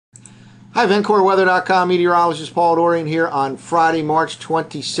Hi, VencoreWeather.com, meteorologist Paul Dorian here on Friday, March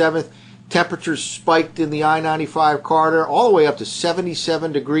 27th. Temperatures spiked in the I-95 corridor all the way up to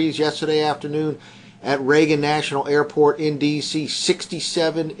 77 degrees yesterday afternoon at Reagan National Airport in D.C.,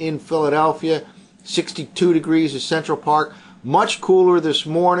 67 in Philadelphia, 62 degrees at Central Park. Much cooler this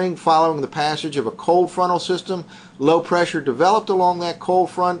morning following the passage of a cold frontal system. Low pressure developed along that cold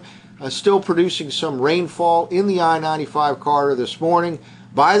front, still producing some rainfall in the I-95 corridor this morning.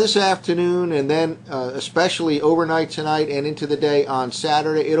 By this afternoon, and then especially overnight tonight and into the day on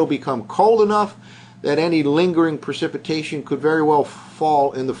Saturday, it'll become cold enough that any lingering precipitation could very well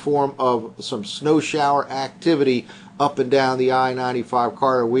fall in the form of some snow shower activity up and down the I-95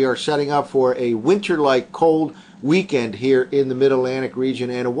 corridor. We are setting up for a winter-like cold weekend here in the Mid-Atlantic region,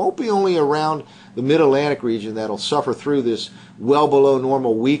 and it won't be only around the Mid-Atlantic region that'll suffer through this well below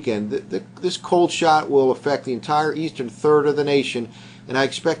normal weekend. This cold shot will affect the entire eastern third of the nation, and I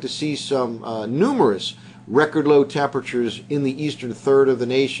expect to see some numerous record low temperatures in the eastern third of the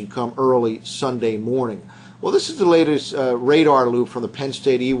nation come early Sunday morning. Well, this is the latest radar loop from the Penn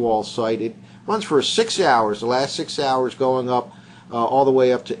State EWAL site. It runs for 6 hours, the last 6 hours going up all the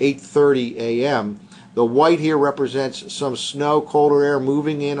way up to 8:30 a.m. The white here represents some snow, colder air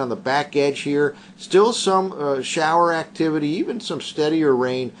moving in on the back edge here. Still some shower activity, even some steadier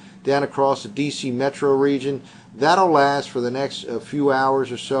rain down across the D.C. metro region. That'll last for the next few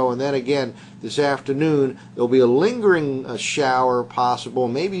hours or so, and then again this afternoon there'll be a lingering shower possible,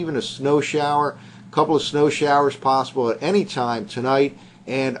 maybe even a snow shower. A couple of snow showers possible at any time tonight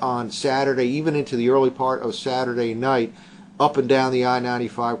and on Saturday, even into the early part of Saturday night, up and down the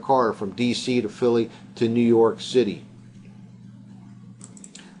I-95 corridor from D.C. to Philly to New York City.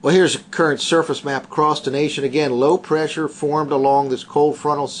 Well, here's a current surface map across the nation. Again, low pressure formed along this cold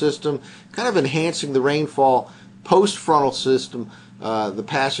frontal system, kind of enhancing the rainfall post-frontal system. The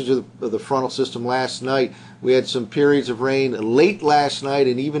passage of the frontal system last night, we had some periods of rain late last night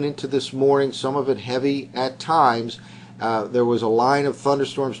and even into this morning, some of it heavy at times. There was a line of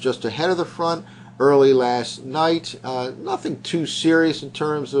thunderstorms just ahead of the front early last night. Nothing too serious in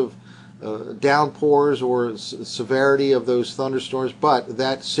terms of downpours or severity of those thunderstorms, but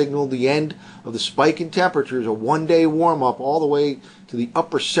that signaled the end of the spike in temperatures, a one-day warm-up all the way to the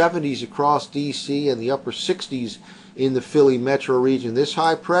upper 70s across D.C. and the upper 60s in the Philly metro region. This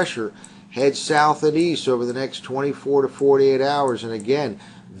high pressure heads south and east over the next 24 to 48 hours, and again,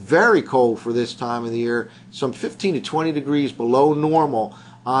 very cold for this time of the year, some 15 to 20 degrees below normal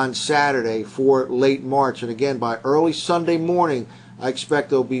on Saturday for late March. And again, by early Sunday morning, I expect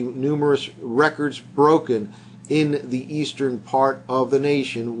there'll be numerous records broken in the eastern part of the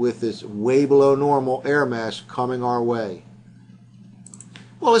nation with this way below normal air mass coming our way.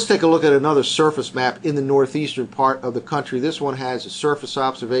 Well, let's take a look at another surface map in the northeastern part of the country. This one has surface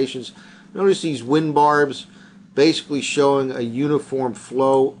observations. Notice these wind barbs basically showing a uniform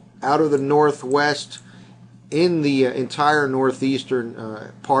flow out of the northwest in the entire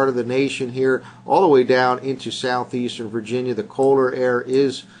northeastern part of the nation here, all the way down into southeastern Virginia. The colder air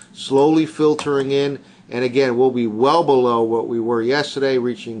is slowly filtering in, and again, we'll be well below what we were yesterday,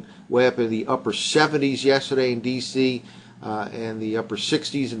 reaching way up in the upper 70s yesterday in D.C. And the upper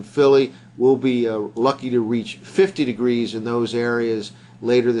 60s in Philly. We'll be lucky to reach 50 degrees in those areas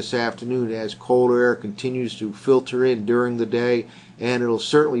later this afternoon as colder air continues to filter in during the day, and it'll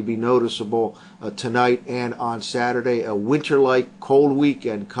certainly be noticeable tonight and on Saturday. A winter-like cold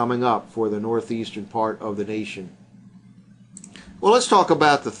weekend coming up for the northeastern part of the nation. Well, let's talk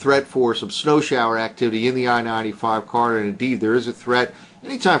about the threat for some snow shower activity in the I-95 corridor, and indeed there is a threat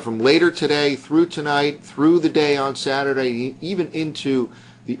anytime from later today through tonight, through the day on Saturday, even into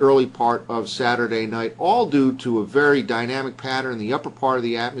the early part of Saturday night, all due to a very dynamic pattern in the upper part of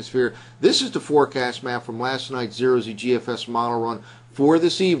the atmosphere. This is the forecast map from last night's Zero-Z GFS model run for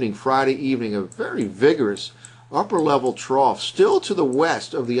this evening, Friday evening. A very vigorous upper level trough still to the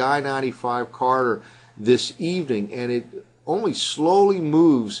west of the I-95 corridor this evening, and it only slowly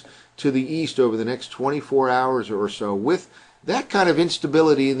moves to the east over the next 24 hours or so. With that kind of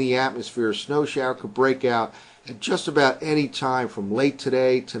instability in the atmosphere, a snow shower could break out at just about any time from late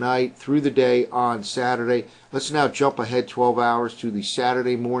today, tonight, through the day on Saturday. Let's now jump ahead 12 hours to the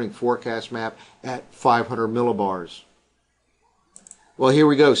Saturday morning forecast map at 500 millibars. Well, here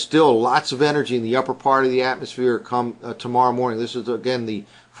we go. Still lots of energy in the upper part of the atmosphere come tomorrow morning. This is, again, the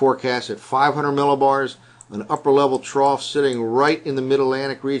forecast at 500 millibars. An upper level trough sitting right in the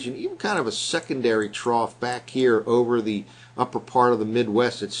Mid-Atlantic region, even kind of a secondary trough back here over the upper part of the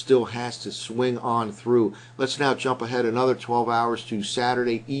Midwest. It still has to swing on through. Let's now jump ahead another 12 hours to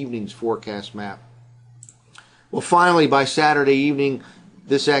Saturday evening's forecast map. Well, finally, by Saturday evening,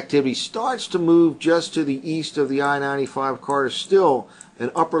 this activity starts to move just to the east of the I-95 corridor. Still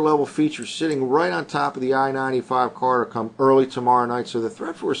an upper level feature sitting right on top of the I-95 corridor come early tomorrow night. So the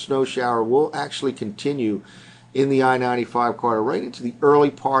threat for a snow shower will actually continue in the I-95 corridor right into the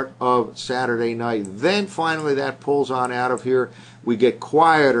early part of Saturday night. Then finally that pulls on out of here. We get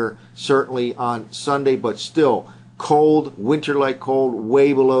quieter certainly on Sunday, but still cold, winter-like cold,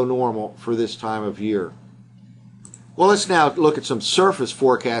 way below normal for this time of year. Well, let's now look at some surface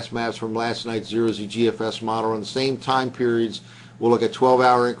forecast maps from last night's Zero-Z GFS model. In the same time periods, we'll look at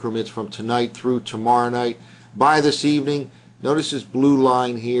 12-hour increments from tonight through tomorrow night. By this evening, notice this blue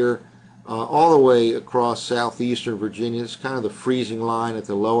line here all the way across southeastern Virginia. It's kind of the freezing line at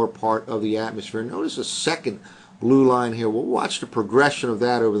the lower part of the atmosphere. Notice a second blue line here. We'll watch the progression of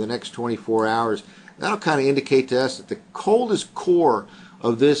that over the next 24 hours. That'll kind of indicate to us that the coldest core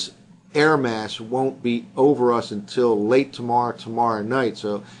of this air mass won't be over us until late tomorrow night.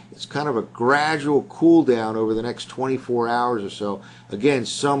 So it's kind of a gradual cool down over the next 24 hours or so. Again,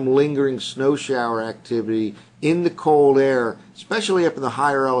 some lingering snow shower activity in the cold air, especially up in the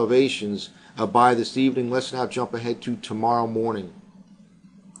higher elevations by this evening. Let's now jump ahead to tomorrow morning.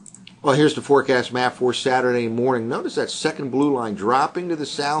 Well, here's the forecast map for Saturday morning. Notice that second blue line dropping to the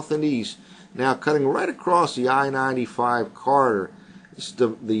south and east, now cutting right across the I-95 corridor. It's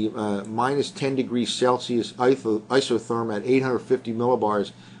the minus 10 degrees Celsius isotherm at 850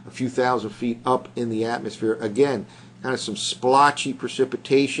 millibars, a few thousand feet up in the atmosphere. Again, kind of some splotchy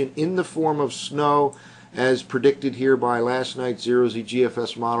precipitation in the form of snow, as predicted here by last night's Zero-Z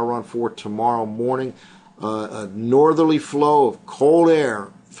GFS model run for tomorrow morning. A northerly flow of cold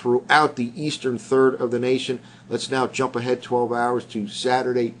air throughout the eastern third of the nation. Let's now jump ahead 12 hours to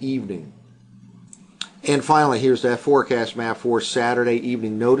Saturday evening. And finally, here's that forecast map for Saturday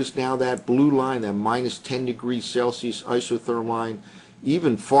evening. Notice now that blue line, that minus 10 degrees Celsius isotherm line,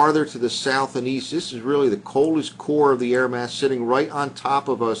 even farther to the south and east. This is really the coldest core of the air mass sitting right on top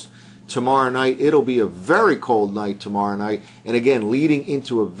of us tomorrow night. It'll be a very cold night tomorrow night. And again, leading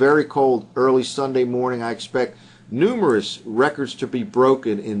into a very cold early Sunday morning. I expect numerous records to be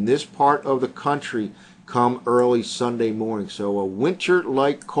broken in this part of the country come early Sunday morning. So a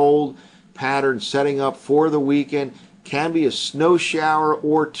winter-like cold pattern setting up for the weekend. Can be a snow shower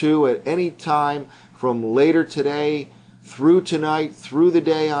or two at any time from later today through tonight, through the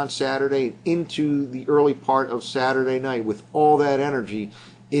day on Saturday, and into the early part of Saturday night with all that energy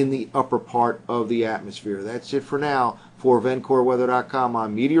in the upper part of the atmosphere. That's it for now. For VencoreWeather.com,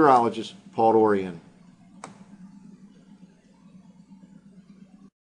 I'm meteorologist Paul Dorian.